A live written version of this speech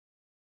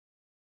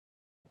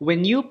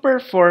When you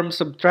perform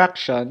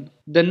subtraction,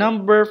 the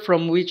number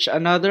from which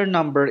another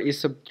number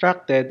is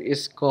subtracted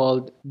is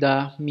called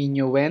the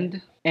minuend,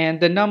 and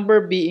the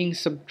number being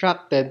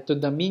subtracted to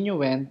the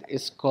minuend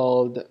is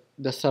called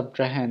the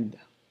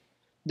subtrahend.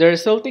 The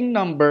resulting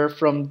number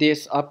from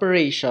this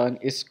operation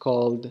is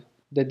called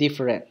the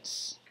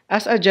difference.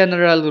 As a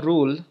general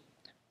rule,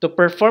 to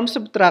perform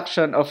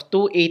subtraction of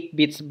two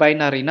 8-bit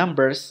binary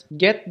numbers,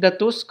 get the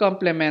 2's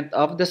complement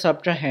of the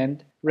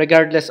subtrahend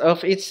regardless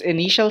of its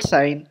initial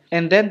sign,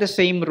 and then the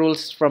same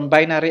rules from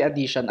binary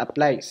addition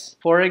applies.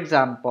 For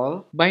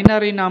example,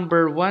 binary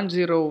number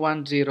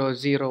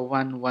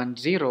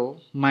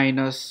 10100110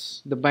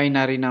 minus the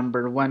binary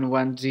number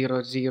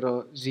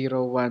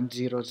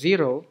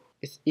 11000100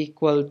 is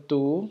equal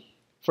to,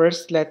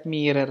 first let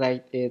me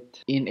rewrite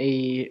it in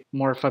a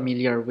more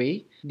familiar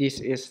way. This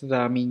is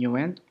the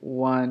minuend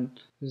 1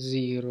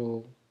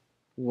 0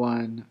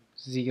 1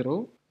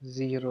 0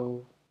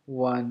 0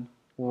 1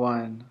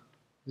 1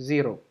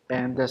 0,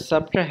 and the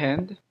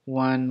subtrahend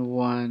 1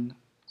 1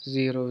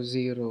 0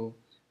 0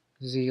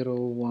 0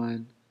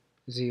 1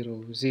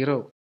 0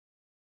 0.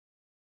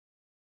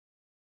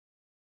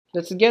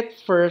 Let's get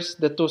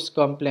first the 2's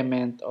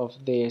complement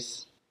of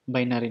this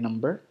binary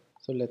number.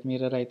 So let me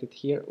rewrite it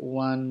here.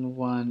 1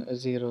 1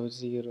 0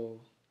 0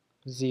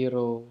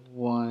 0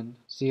 1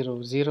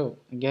 0 0.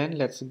 Again,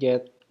 let's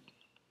get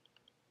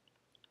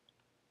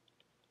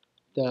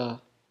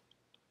the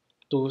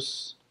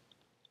 2's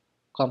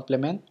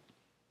complement.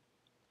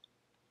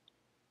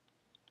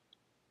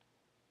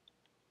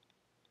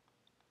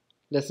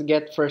 Let's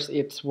get first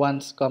its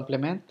 1's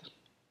complement.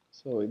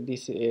 So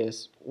this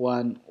is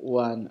 1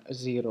 1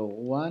 0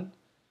 1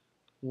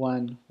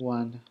 1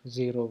 1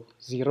 0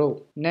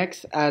 0.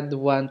 Next, add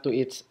 1 to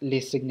its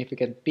least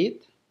significant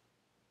bit.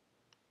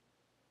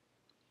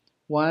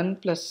 1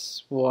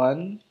 plus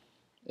 1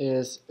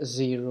 is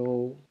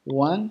 0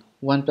 1.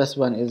 1 plus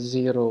 1 is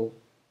 0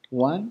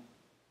 1.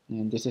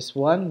 And this is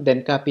 1.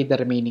 Then copy the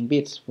remaining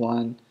bits.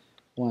 1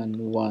 1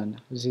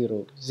 1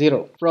 0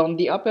 0. From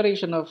the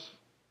operation of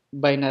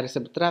binary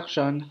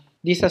subtraction,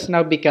 this has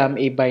now become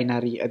a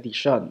binary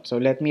addition. So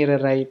let me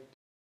rewrite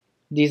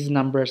these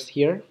numbers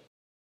here.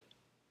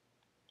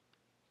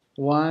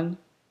 1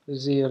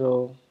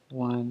 0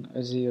 1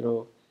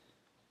 0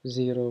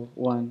 0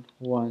 1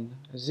 1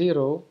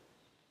 0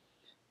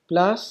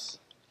 plus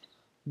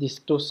this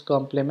 2's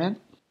complement.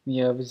 We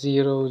have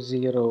 0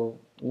 0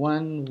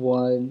 1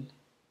 1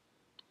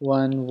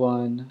 1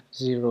 1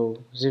 0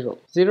 0.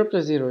 0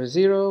 plus 0 is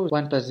 0.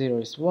 1 plus 0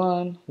 is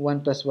 1.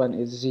 1 plus 1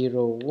 is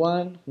 0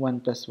 1. 1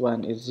 plus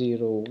 1 is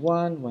 0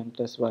 1. 1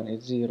 plus 1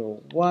 is 0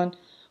 1.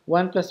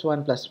 1 plus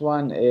 1 plus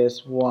 1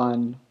 is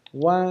 1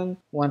 1.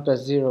 1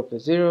 plus 0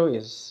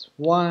 is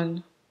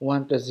 1.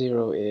 1 plus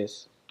 0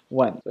 is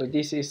 1. So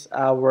this is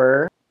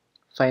our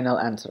final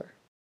answer.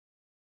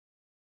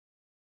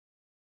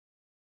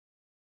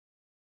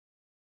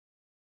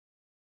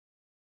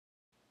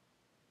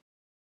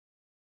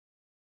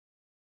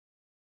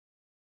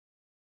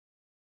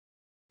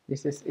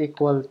 This is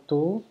equal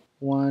to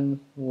 1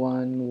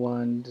 1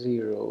 1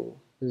 0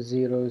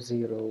 0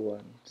 0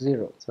 1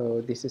 0.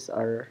 So this is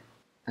our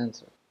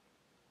answer.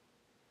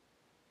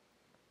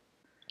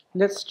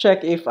 Let's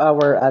check if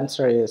our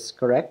answer is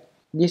correct.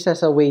 This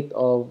has a weight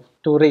of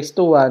 2 raised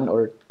to 1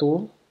 or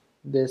 2.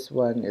 This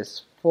one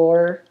is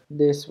 4.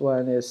 This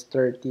one is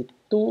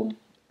 32.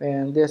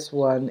 And this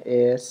one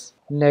is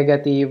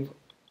negative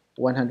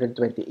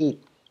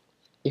 128.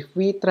 If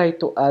we try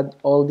to add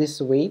all these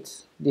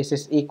weights, this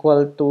is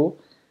equal to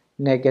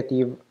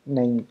negative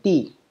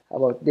 90. How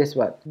about this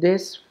one?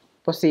 This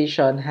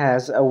position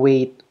has a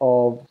weight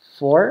of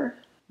 4.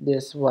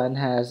 This one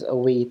has a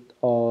weight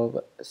of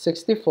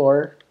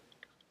 64.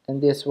 And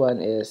this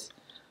one is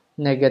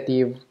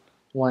negative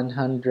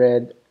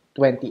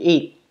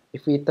 128.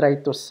 If we try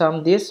to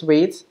sum these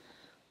weights,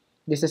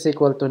 this is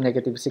equal to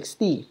negative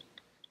 60.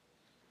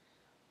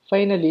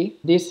 Finally,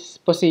 this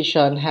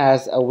position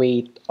has a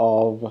weight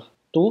of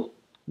 2.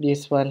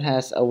 This one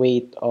has a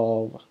weight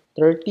of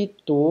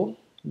 32.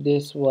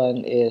 This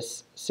one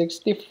is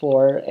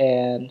 64.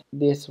 And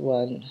this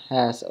one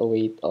has a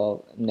weight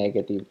of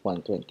negative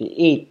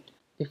 128.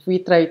 If we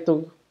try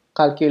to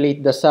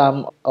calculate the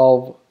sum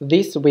of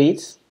these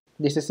weights,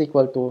 this is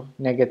equal to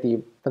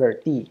negative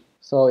 30.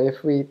 So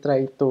if we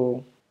try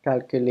to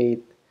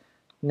calculate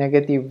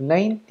negative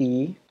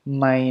 90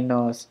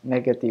 minus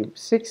negative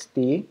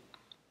 60,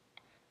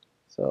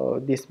 so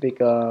this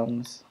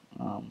becomes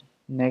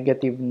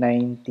negative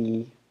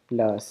 90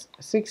 plus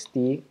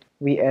 60,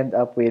 we end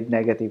up with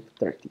negative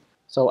 30.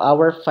 So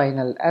our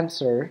final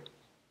answer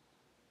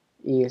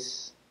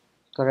is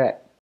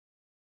correct.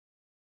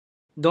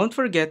 Don't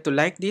forget to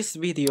like this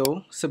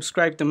video,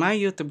 subscribe to my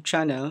YouTube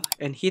channel,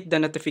 and hit the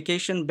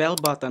notification bell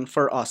button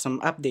for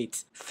awesome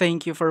updates.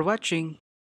 Thank you for watching!